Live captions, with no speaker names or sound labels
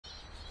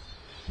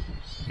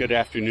Good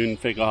afternoon,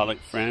 figaholic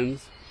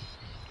friends.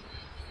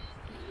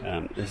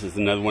 This is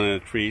another one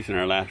of the trees in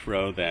our last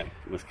row that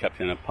was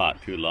kept in a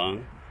pot too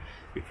long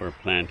before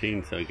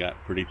planting, so it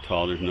got pretty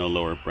tall. There's no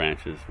lower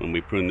branches. When we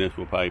prune this,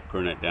 we'll probably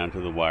prune it down to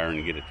the wire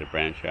and get it to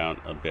branch out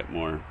a bit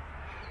more.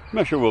 I'm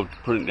not sure we'll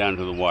prune it down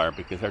to the wire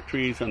because our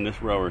trees on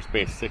this row are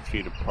spaced 6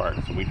 feet apart,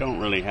 so we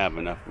don't really have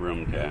enough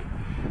room to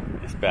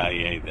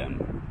espalier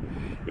them.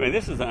 Anyway,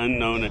 this is an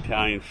unknown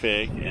Italian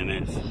fig, and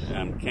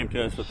it came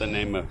to us with the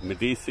name of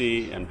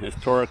Medici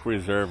Historic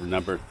Reserve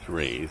number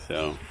 3.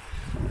 So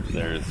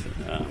there's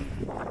a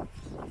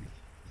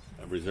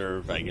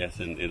reserve, I guess,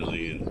 in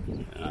Italy,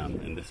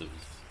 and this is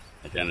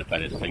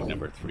identified as fig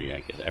number 3.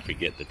 I guess I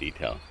forget the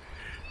detail.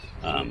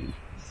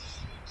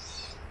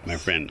 My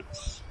friend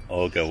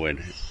Olga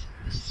would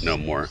know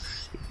more.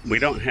 We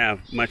don't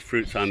have much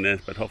fruits on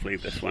this, but hopefully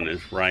this one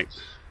is ripe.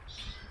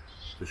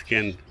 The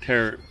skin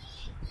tear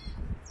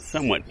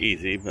somewhat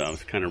easy, but I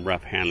was kind of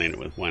rough handling it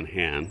with one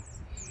hand.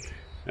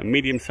 A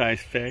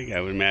medium-sized fig.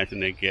 I would imagine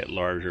they get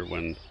larger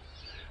when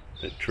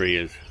the tree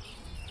is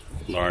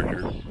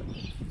larger.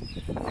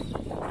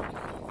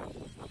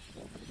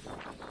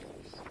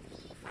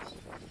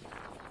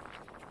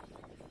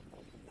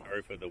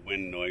 Sorry for the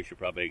wind noise you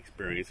probably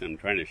experience. I'm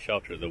trying to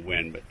shelter the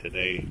wind, but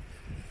today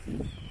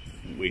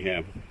we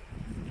have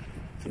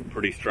some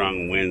pretty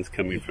strong winds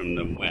coming from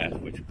the west,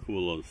 which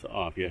cools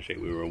off. Yesterday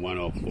we were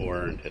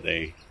 104, and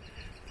today,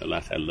 the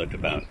last I looked,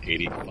 about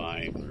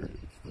 85 or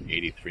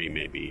 83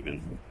 maybe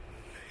even.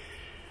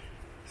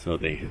 So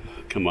they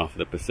come off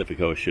the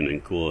Pacific Ocean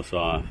and cool us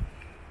off.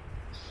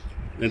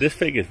 Now this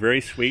fig is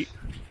very sweet.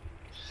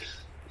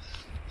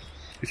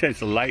 It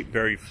has a light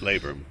berry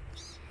flavor.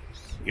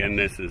 Again,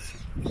 this is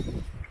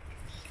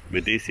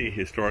Medici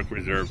Historic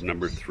Reserve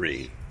number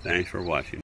 3. Thanks for watching.